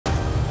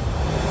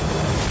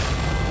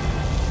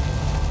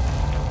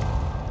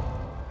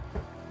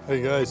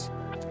Hey guys.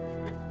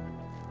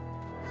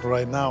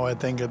 Right now, I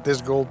think that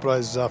this gold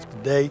price is up to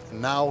date.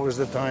 Now is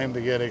the time to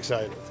get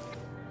excited.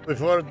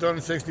 Before I turn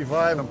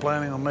 65, I'm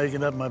planning on making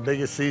that my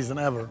biggest season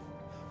ever.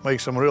 Make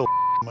some real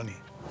money.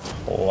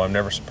 Oh, I'm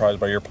never surprised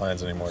by your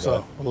plans anymore, Dad.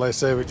 So, well, let's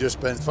say we just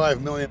spent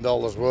 $5 million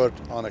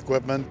worth on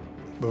equipment,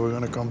 but we're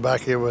going to come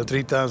back here with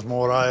 3 times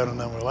more iron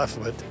than we're left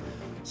with.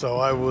 So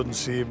I wouldn't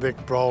see a big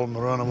problem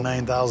running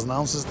 9,000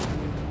 ounces.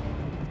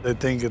 They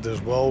think it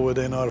is well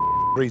within our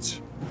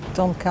reach.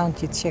 Don't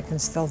count your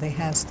chickens till they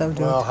hatch, though, dude.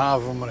 Well,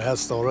 half of them are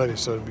hatched already,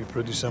 so it'd be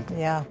pretty simple.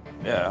 Yeah.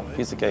 Yeah,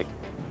 piece of cake.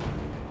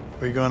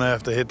 We're going to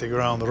have to hit the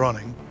ground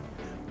running.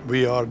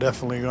 We are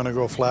definitely going to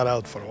go flat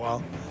out for a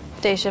while.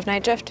 Day shift,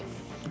 night shift?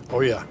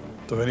 Oh, yeah.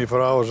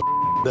 24 hours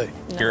a day.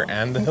 No. Here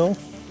and the hill?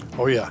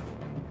 Oh, yeah.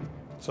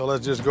 So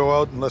let's just go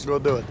out and let's go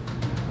do it.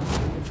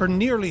 For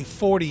nearly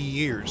 40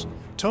 years,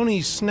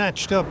 Tony's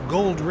snatched up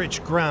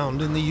gold-rich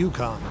ground in the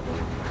Yukon.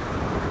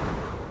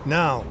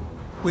 Now,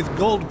 with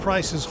gold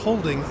prices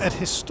holding at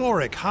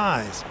historic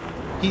highs,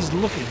 he's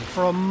looking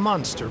for a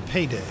monster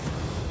payday.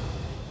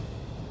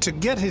 To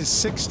get his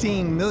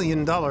 $16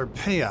 million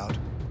payout,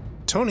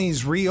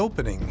 Tony's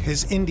reopening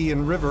his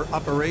Indian River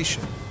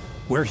operation,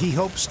 where he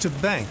hopes to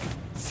bank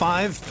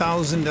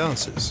 5,000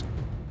 ounces.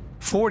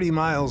 40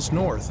 miles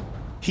north,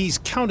 he's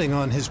counting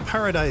on his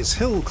Paradise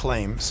Hill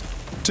claims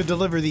to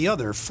deliver the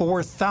other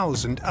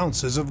 4,000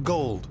 ounces of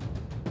gold.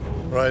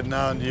 Right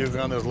now in the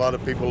Yukon, there's a lot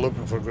of people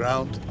looking for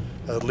ground.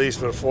 At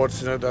least we're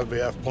fortunate that we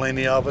have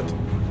plenty of it.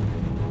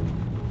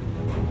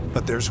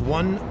 But there's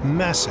one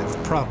massive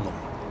problem.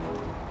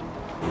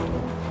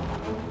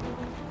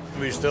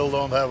 We still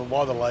don't have a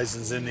water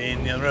license in the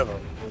Indian River.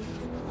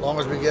 As long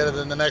as we get it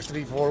in the next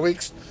 3-4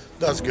 weeks,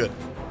 that's good.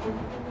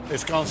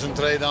 Let's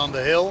concentrate on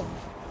the hill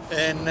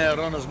and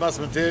run as much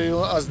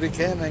material as we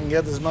can and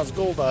get as much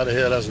gold out of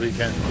here as we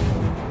can.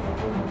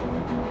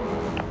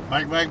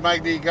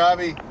 Mike, D.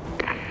 Gabi.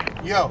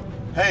 Yo,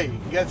 hey,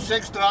 get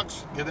 6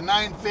 trucks, get a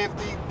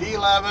 950,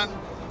 D11,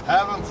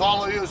 have them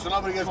follow you so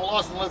nobody gets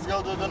lost, and let's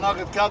go to the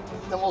Nugget Cut,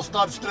 then we'll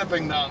start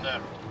stripping down there,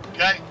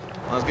 okay?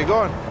 Let's get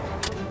going.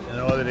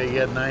 In order to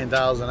get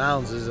 9,000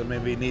 ounces, I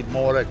mean, we need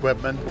more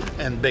equipment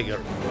and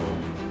bigger.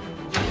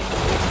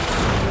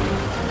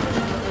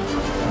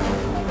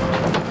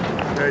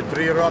 Okay,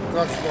 3 rock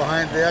trucks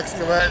behind the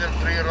excavator,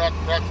 3 rock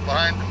trucks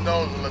behind the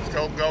dozer. Let's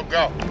go, go,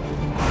 go.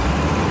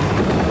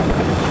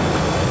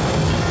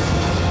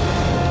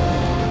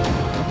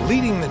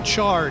 Leading the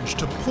charge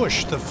to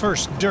push the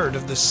first dirt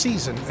of the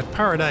season at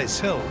Paradise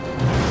Hill,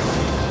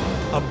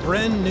 a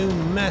brand new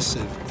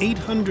massive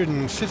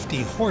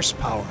 850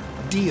 horsepower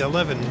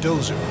D11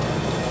 dozer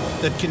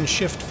that can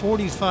shift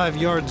 45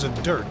 yards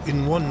of dirt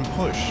in one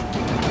push,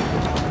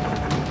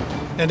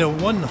 and a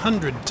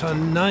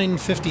 100-ton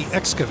 950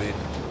 excavator,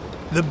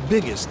 the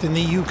biggest in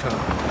the Yukon.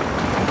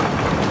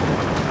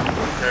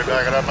 Okay,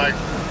 back it up, Mike.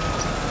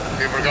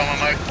 Keep her going,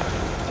 Mike.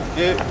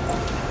 Yeah.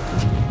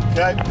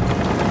 Okay.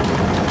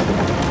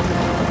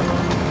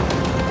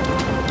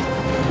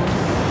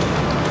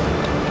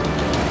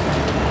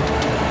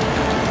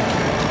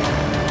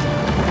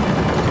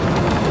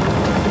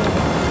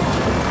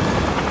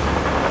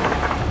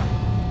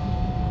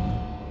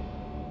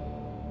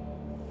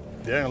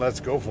 Yeah, let's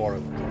go for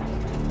it.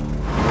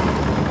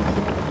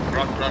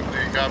 Rock truck, do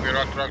you copy?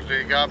 Rock truck, do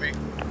you copy?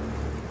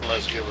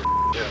 Let's give her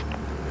yeah.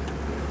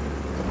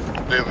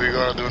 If we're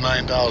gonna do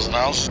 9,000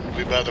 ounces,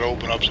 we better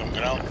open up some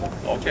ground.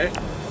 Okay.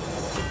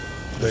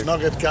 The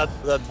Nugget Cut,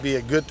 that'd be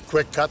a good,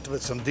 quick cut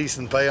with some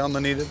decent pay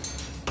underneath it.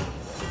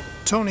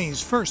 Tony's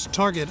first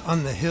target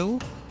on the hill,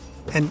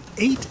 an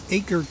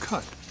 8-acre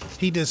cut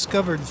he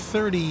discovered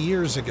 30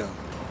 years ago,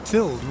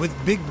 filled with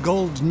big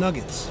gold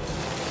nuggets.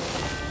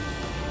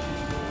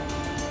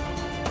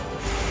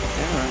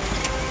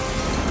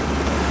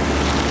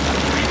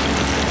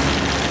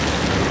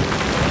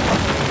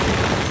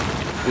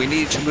 We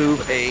need to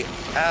move a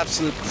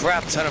absolute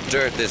crap ton of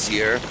dirt this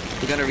year.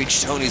 We're gonna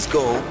reach Tony's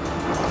goal.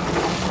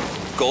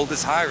 Gold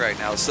is high right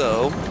now,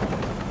 so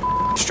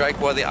strike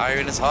while the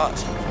iron is hot.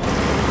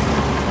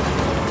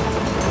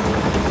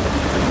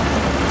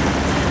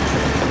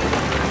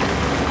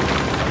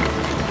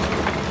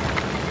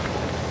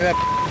 That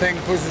thing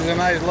pushes a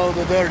nice load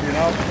of dirt, you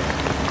know?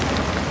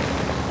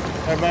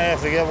 I might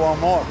have to get one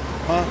more,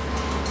 huh?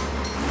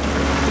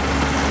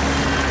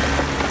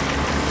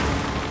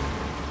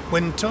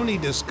 When Tony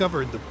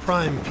discovered the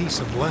prime piece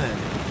of land,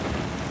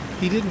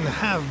 he didn't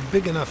have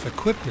big enough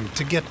equipment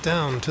to get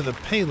down to the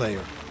pay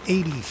layer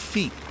 80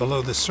 feet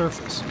below the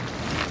surface.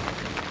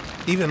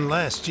 Even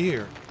last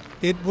year,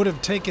 it would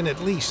have taken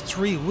at least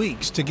 3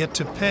 weeks to get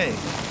to pay.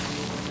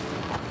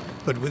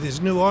 But with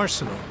his new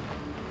arsenal,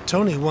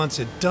 Tony wants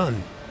it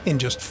done in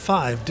just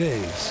 5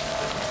 days.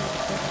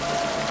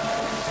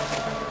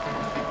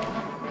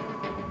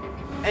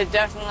 It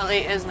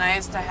definitely is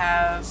nice to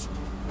have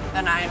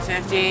the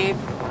 950,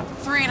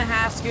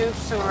 3.5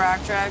 scoops to a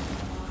rock truck,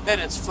 then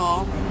it's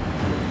full.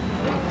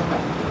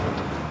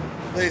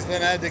 At least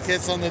when I had the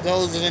kits on the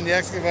dozers and the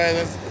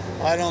excavators,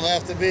 I don't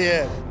have to be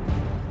here.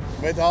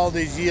 With all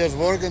these years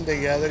working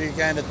together, you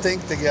kind of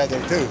think together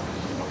too,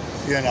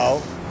 you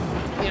know.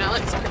 You know,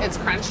 it's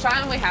crunch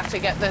time. We have to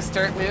get this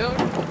dirt moved.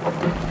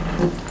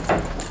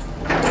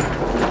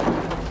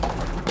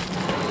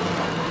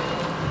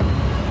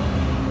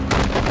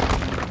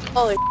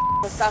 Holy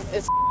this stuff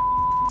is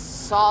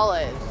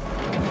solid.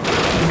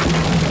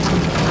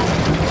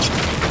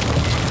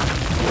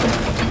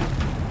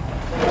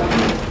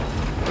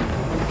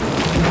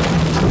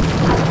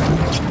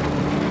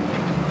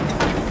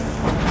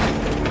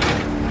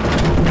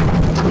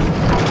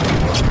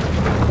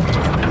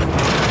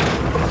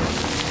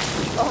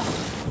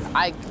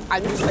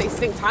 I'm just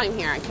wasting time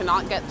here. I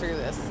cannot get through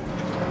this.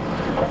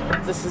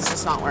 This is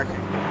just not working.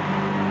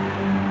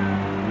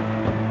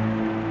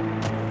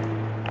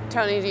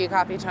 Tony, do you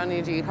copy?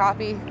 Tony, do you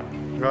copy?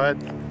 Go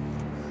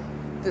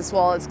ahead. This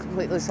wall is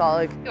completely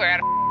solid. We're at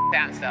a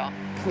standstill.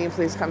 Can you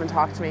please come and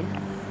talk to me?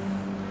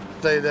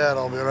 Stay there,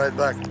 I'll be right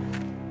back.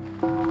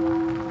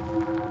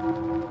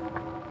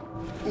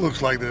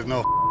 Looks like there's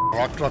no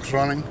rock trucks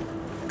running.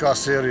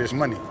 Costs serious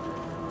money.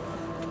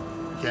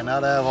 You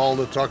cannot have all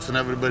the trucks and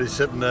everybody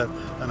sitting there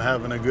and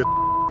having a good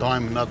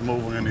time and not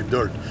moving any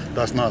dirt.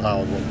 That's not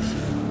how it works.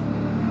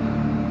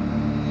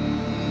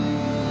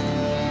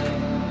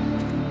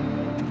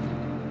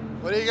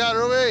 What do you got,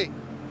 Ruby?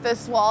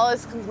 This wall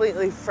is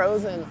completely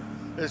frozen.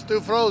 It's too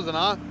frozen,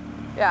 huh?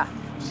 Yeah,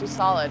 she's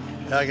solid.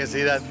 Yeah, I can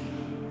see that.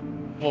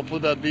 We'll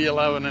put that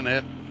B11 in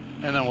it,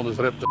 and then we'll just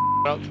rip the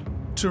out.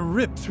 To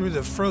rip through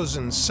the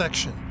frozen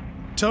section,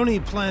 Tony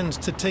plans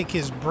to take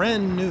his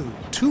brand new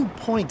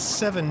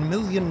 $2.7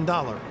 million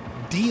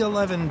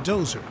D11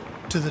 dozer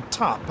to the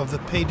top of the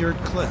pay dirt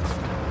cliff.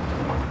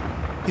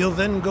 He'll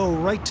then go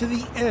right to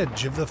the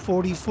edge of the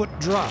 40-foot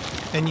drop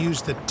and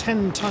use the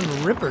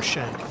 10-ton ripper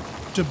shank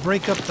to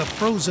break up the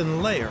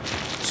frozen layer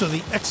so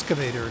the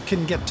excavator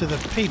can get to the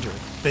pay dirt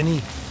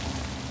beneath.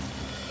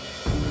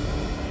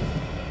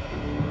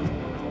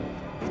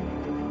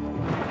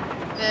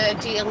 The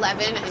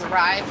D11 has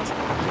arrived.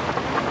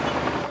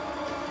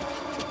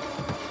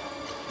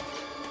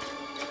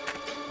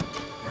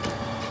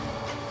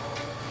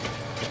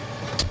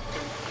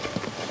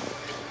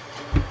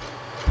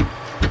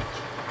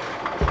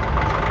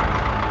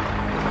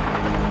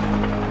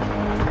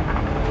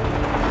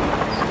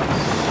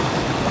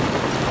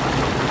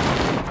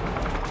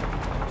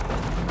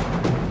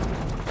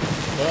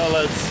 Well,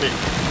 let's see.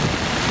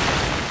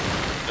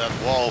 That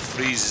wall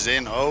freezes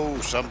in,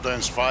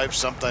 sometimes 5,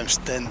 sometimes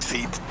 10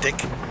 feet thick.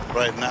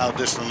 Right now,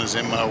 this one is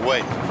in my way.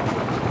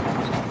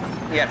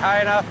 You get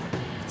high enough,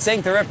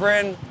 sink the ripper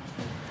in,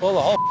 pull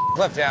the whole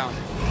cliff down.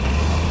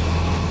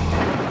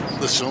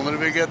 The sooner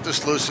we get the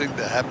sluicing,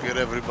 the happier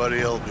everybody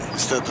will be.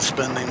 Instead of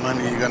spending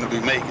money, you're going to be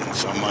making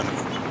some money.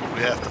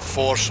 We have to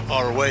force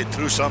our way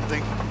through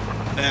something,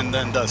 and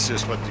then that's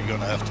just what you're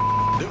going to have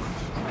to do.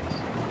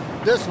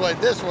 This way,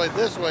 this way,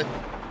 this way.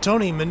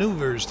 Tony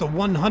maneuvers the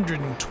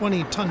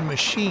 120-ton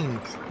machine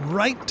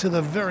right to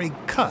the very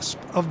cusp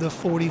of the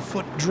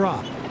 40-foot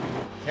drop.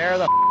 Tear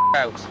the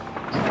out.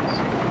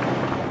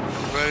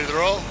 Ready to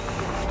roll?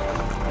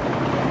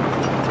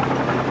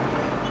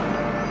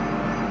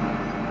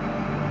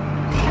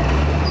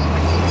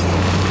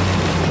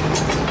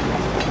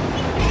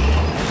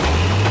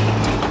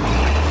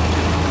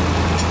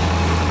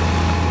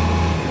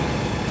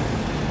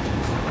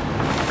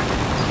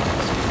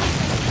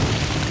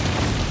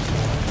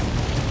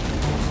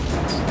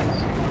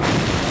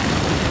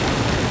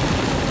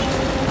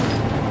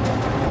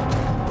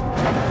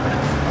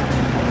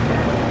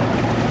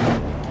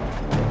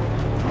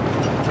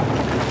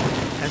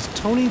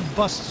 Tony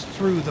busts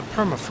through the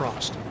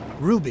permafrost.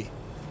 Ruby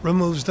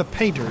removes the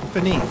pay dirt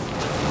beneath.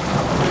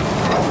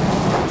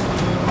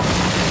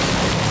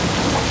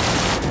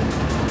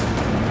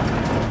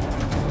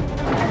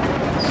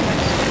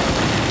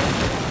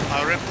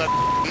 I'll rip that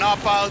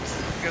knob out,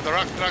 get the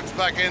rock trucks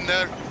back in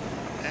there,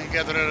 and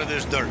get rid of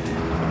this dirt.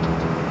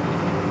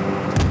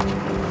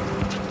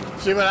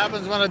 See what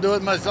happens when I do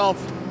it myself?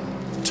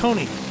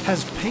 Tony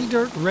has pay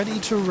dirt ready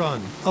to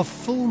run a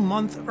full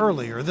month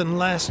earlier than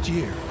last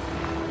year.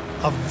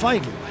 A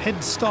vital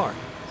head start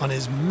on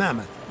his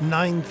mammoth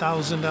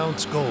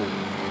 9,000-ounce goal.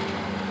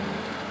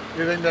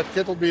 You think that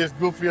kid will be as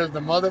goofy as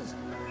the mother?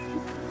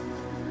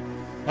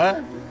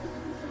 Huh?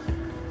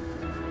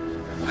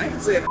 I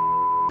ain't saying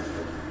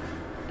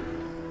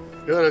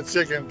You're a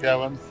chicken,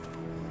 Kevin.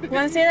 You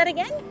want to say that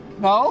again?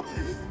 No?